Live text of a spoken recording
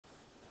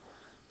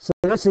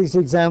this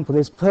example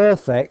is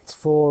perfect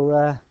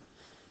for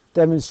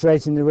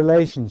demonstrating the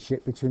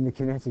relationship between the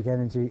kinetic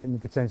energy and the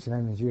potential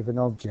energy of an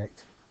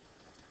object.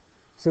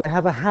 So we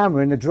have a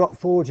hammer in a drop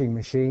forging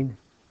machine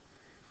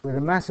with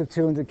a mass of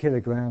 200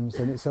 kilograms,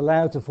 and it's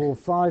allowed to fall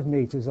 5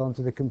 meters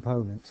onto the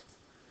component.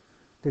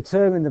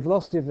 Determine the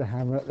velocity of the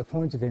hammer at the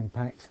point of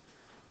impact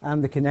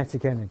and the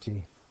kinetic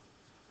energy.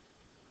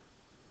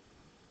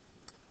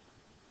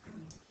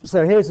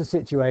 So here's the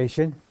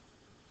situation.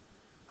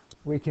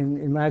 We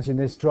can imagine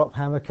this drop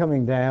hammer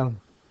coming down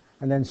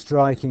and then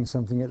striking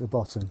something at the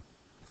bottom.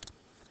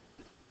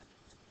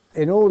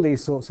 In all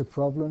these sorts of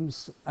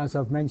problems, as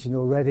I've mentioned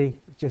already,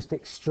 just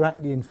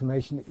extract the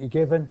information that you're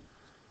given.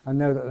 I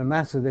know that the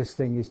mass of this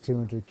thing is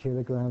 200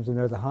 kilograms, I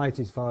know the height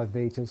is 5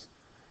 meters,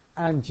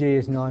 and G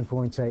is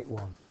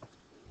 9.81.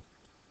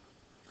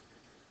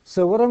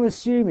 So what I'm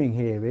assuming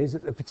here is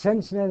that the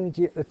potential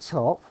energy at the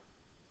top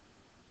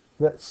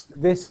that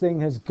this thing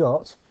has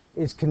got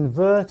is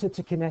converted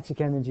to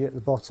kinetic energy at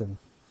the bottom.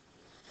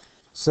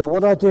 So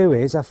what I do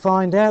is I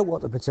find out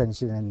what the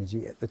potential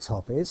energy at the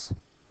top is,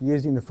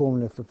 using the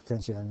formula for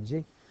potential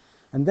energy,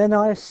 and then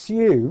I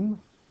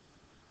assume,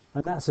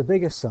 and that's a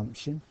big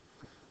assumption,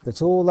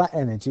 that all that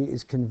energy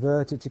is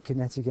converted to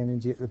kinetic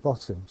energy at the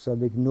bottom. So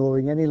I'm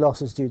ignoring any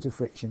losses due to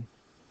friction.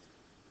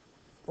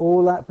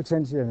 All that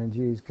potential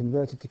energy is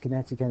converted to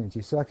kinetic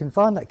energy, so I can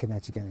find that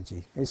kinetic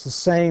energy. It's the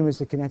same as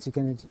the kinetic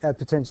energy,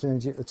 potential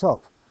energy at the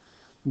top.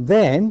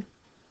 Then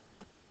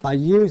I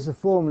use the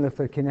formula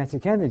for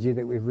kinetic energy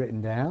that we've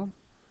written down,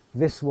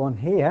 this one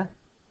here,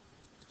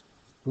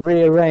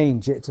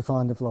 rearrange it to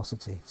find the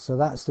velocity. So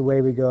that's the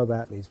way we go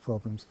about these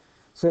problems.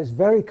 So it's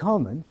very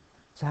common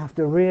to have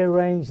to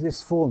rearrange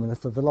this formula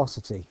for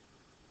velocity.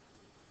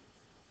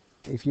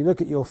 If you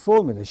look at your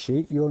formula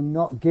sheet, you're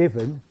not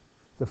given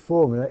the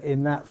formula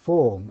in that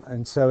form,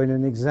 and so in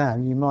an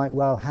exam you might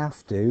well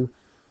have to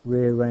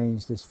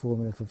rearrange this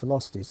formula for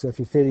velocity. So if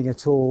you're feeling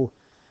at all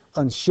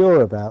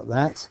unsure about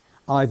that,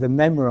 either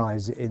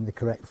memorize it in the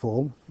correct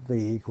form,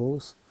 V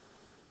equals,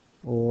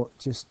 or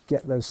just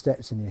get those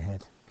steps in your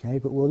head. Okay,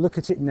 but we'll look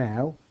at it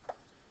now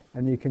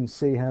and you can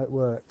see how it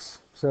works.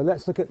 So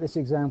let's look at this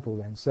example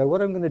then. So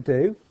what I'm going to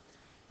do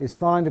is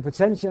find the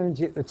potential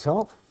energy at the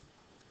top,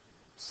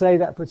 say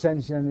that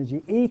potential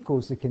energy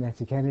equals the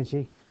kinetic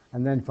energy,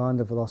 and then find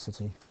the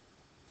velocity.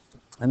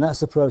 And that's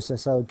the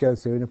process I would go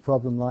through in a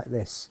problem like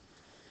this.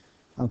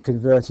 I'm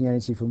converting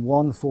energy from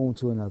one form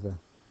to another.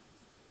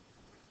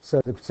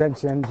 So the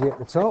potential energy at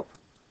the top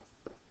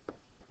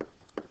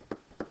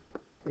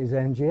is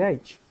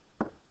mgh.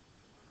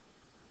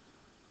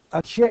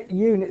 I check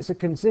units are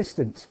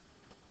consistent.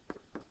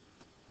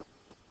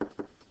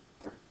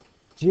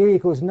 G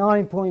equals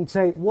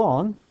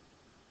 9.81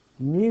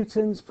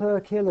 newtons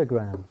per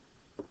kilogram.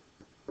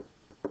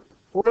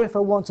 Or if I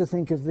want to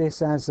think of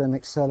this as an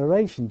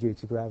acceleration due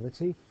to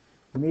gravity,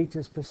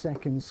 meters per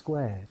second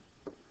squared.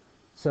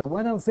 So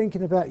when I'm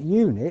thinking about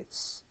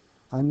units,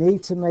 I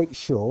need to make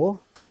sure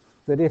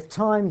that if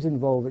time's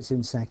involved, it's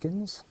in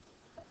seconds,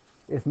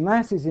 if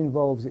mass is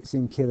involved, it's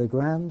in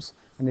kilograms,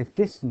 and if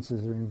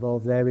distances are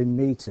involved, they're in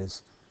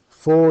meters.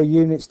 For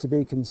units to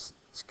be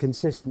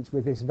consistent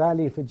with this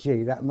value for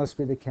G, that must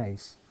be the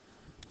case.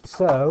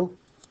 So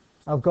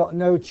I've got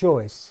no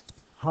choice.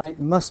 Height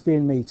must be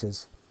in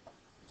meters,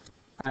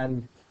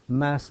 and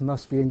mass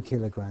must be in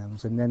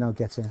kilograms, and then I'll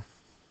get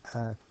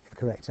a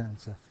correct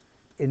answer.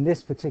 In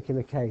this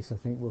particular case, I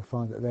think we'll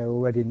find that they're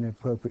already in the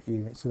appropriate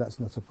unit, so that's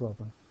not a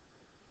problem.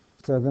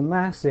 So the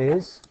mass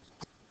is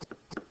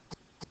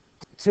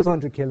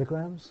 200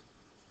 kilograms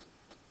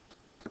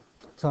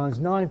times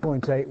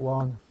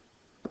 9.81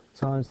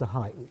 times the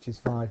height, which is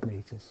 5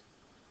 meters.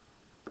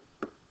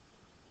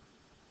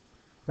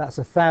 That's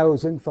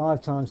 1,000.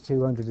 5 times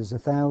 200 is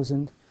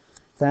 1,000.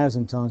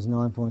 1,000 times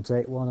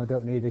 9.81, I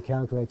don't need a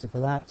calculator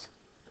for that.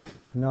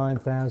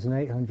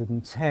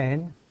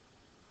 9,810.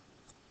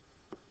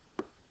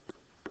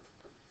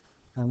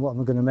 And what am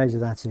I going to measure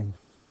that in?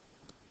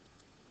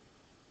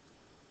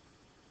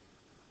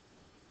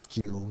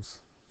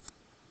 Joules.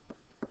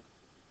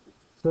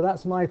 So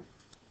that's my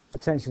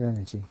potential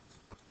energy.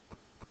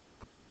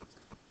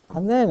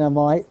 And then I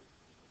might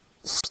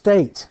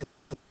state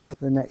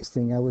the next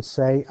thing I would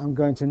say. I'm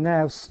going to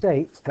now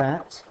state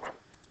that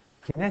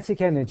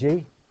kinetic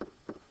energy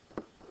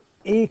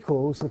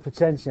equals the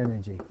potential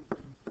energy,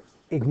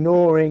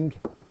 ignoring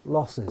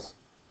losses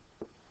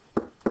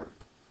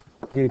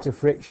due to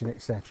friction,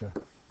 etc.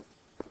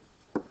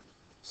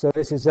 So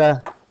this is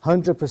a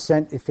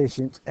 100%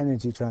 efficient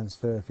energy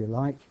transfer, if you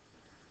like.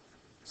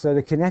 So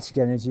the kinetic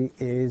energy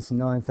is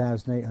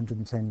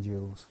 9,810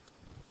 joules.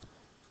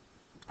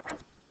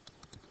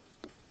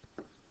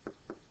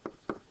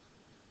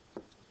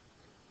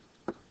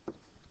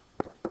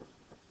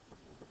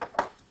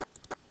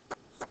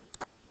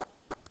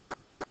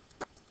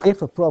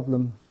 If a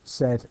problem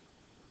said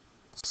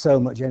so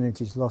much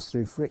energy is lost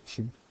through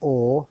friction,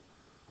 or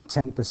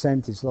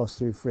 10% is lost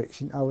through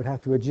friction, I would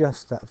have to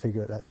adjust that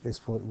figure at this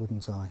point,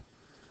 wouldn't I?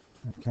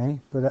 Okay,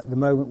 but at the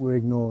moment we're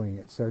ignoring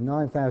it. So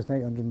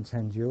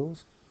 9,810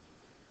 joules.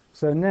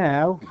 So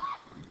now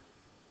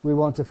we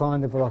want to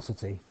find the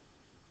velocity.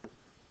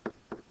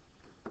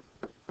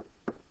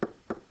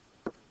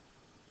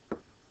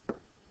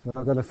 Well,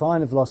 I've got to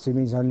find the velocity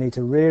means I need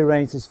to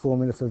rearrange this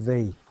formula for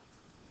v.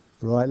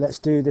 Right, let's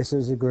do this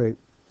as a group.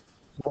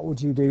 What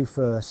would you do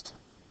first?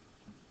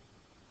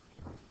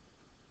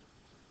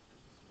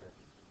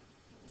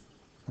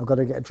 I've got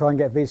to try and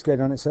get v squared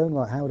on its own.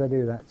 Right, how would I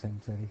do that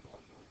then, Teddy?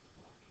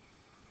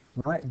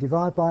 Right,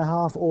 divide by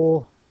half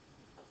or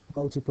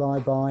multiply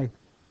by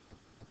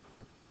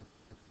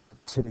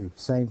 2.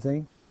 Same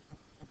thing.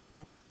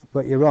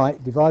 But you're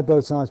right, divide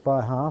both sides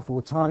by half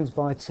or times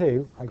by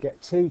 2. I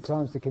get 2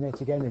 times the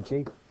kinetic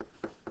energy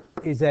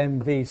is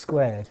mv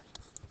squared.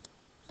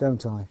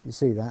 Don't I? You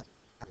see that?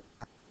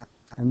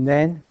 And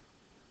then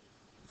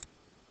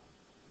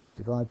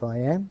divide by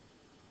m.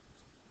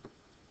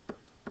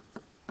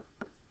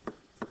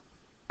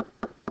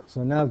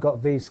 So now I've got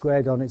v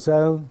squared on its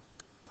own.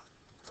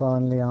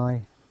 Finally,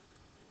 I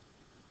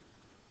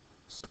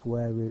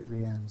square root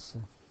the answer.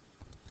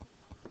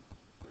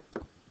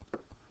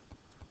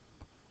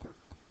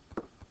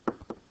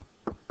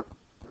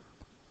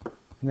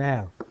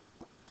 Now,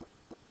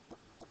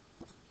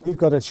 you've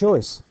got a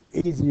choice.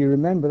 Either you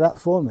remember that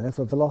formula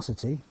for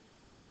velocity,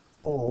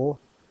 or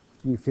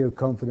you feel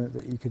confident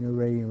that you can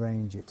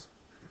rearrange it,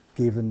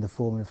 given the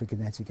formula for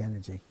kinetic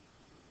energy,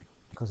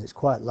 because it's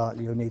quite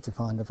likely you'll need to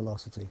find the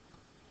velocity.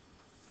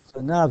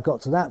 So now I've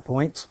got to that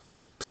point,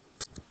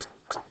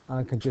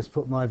 I can just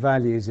put my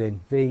values in.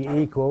 V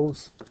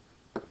equals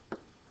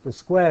the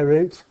square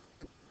root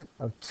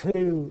of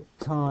 2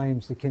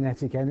 times the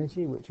kinetic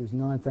energy, which was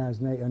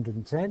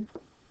 9,810,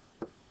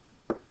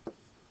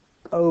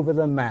 over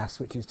the mass,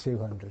 which is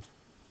 200.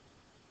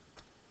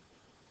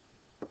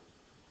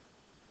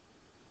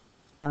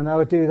 And I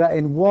would do that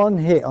in one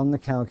hit on the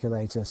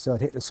calculator. So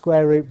I'd hit the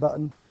square root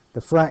button,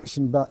 the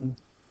fraction button,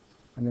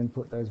 and then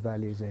put those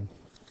values in,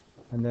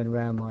 and then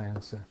round my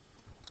answer.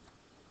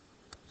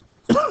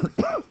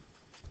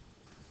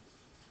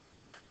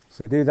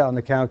 So do that on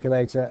the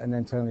calculator and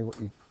then tell me what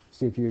you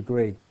see if you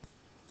agree.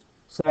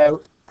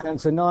 So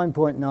answer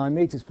 9.9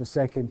 meters per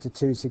second to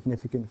 2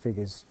 significant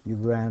figures.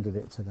 You've rounded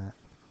it to that.